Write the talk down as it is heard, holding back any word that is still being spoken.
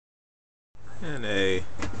And a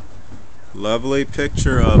lovely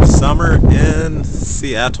picture of summer in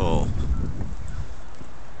Seattle.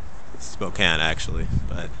 Spokane, actually,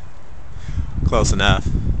 but close enough.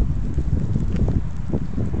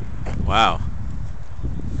 Wow.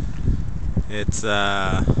 It's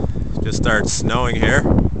just started snowing here.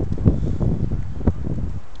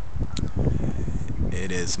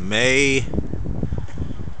 It is May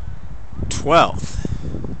 12th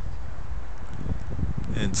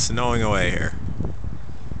and snowing away here.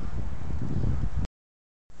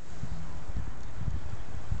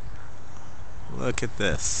 Look at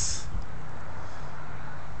this.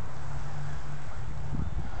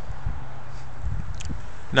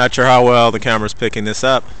 Not sure how well the camera's picking this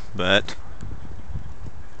up, but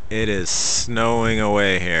it is snowing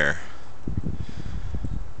away here.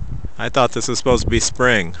 I thought this was supposed to be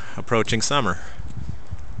spring, approaching summer.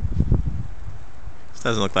 This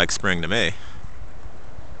doesn't look like spring to me.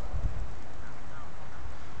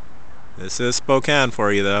 This is Spokane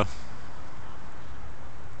for you, though.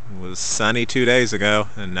 It was sunny 2 days ago,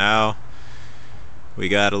 and now we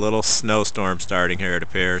got a little snowstorm starting here, it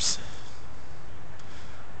appears.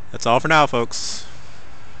 That's all for now, folks.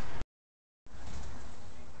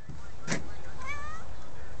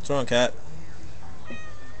 What's wrong, Cat?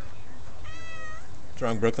 What's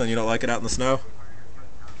wrong, Brooklyn? You don't like it out in the snow?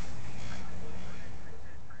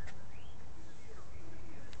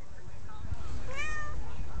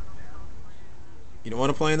 You don't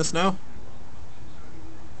want to play in the snow?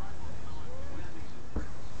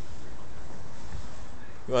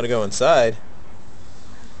 You want to go inside?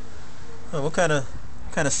 Oh, what kind of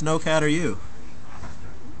snow cat are you?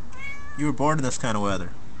 You were born in this kind of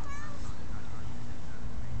weather.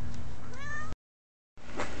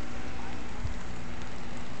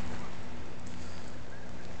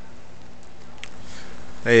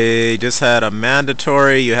 They just had a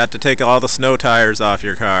mandatory, you had to take all the snow tires off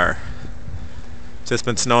your car. It's just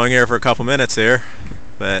been snowing here for a couple minutes here,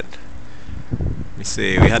 but let me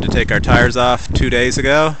see, we had to take our tires off 2 days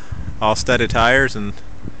ago, all studded tires, and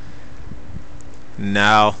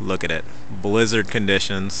now look at it, blizzard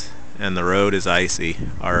conditions, and the road is icy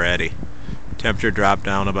already. Temperature dropped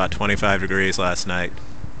down about 25 degrees last night.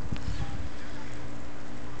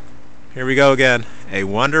 Here we go again, a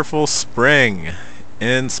wonderful spring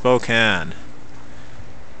in Spokane,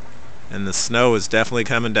 and the snow is definitely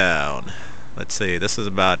coming down. Let's see, this is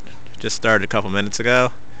about, just started a couple minutes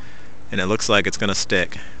ago, and it looks like it's gonna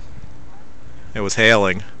stick. It was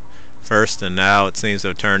hailing first, and now it seems to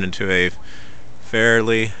have turned into a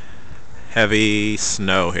fairly heavy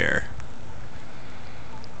snow here.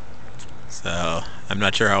 So I'm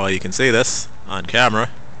not sure how well you can see this on camera,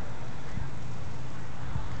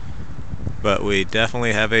 but we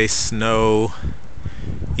definitely have a snow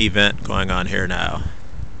event going on here now.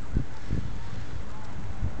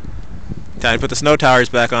 Time to put the snow tires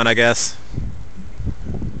back on, I guess.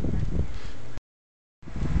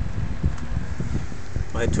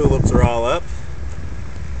 My tulips are all up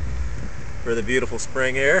for the beautiful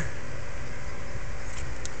spring here.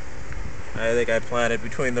 I think I planted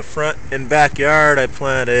between the front and backyard, I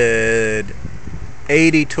planted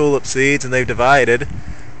 80 tulip seeds, and they've divided,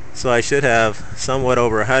 so I should have somewhat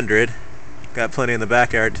over 100. Got plenty in the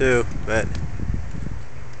backyard too, but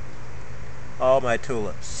all my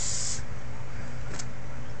tulips,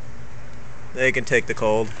 they can take the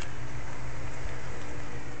cold,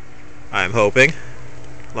 I'm hoping,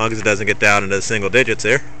 as long as it doesn't get down into the single digits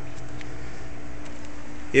here.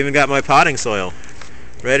 Even got my potting soil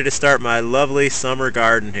ready to start my lovely summer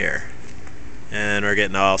garden here, and we're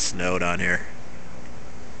getting all snowed on here.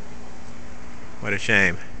 What a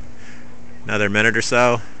shame. Another minute or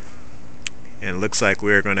so, and it looks like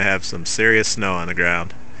we're going to have some serious snow on the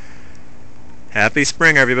ground. Happy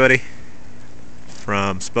spring, everybody,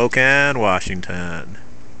 from Spokane, Washington.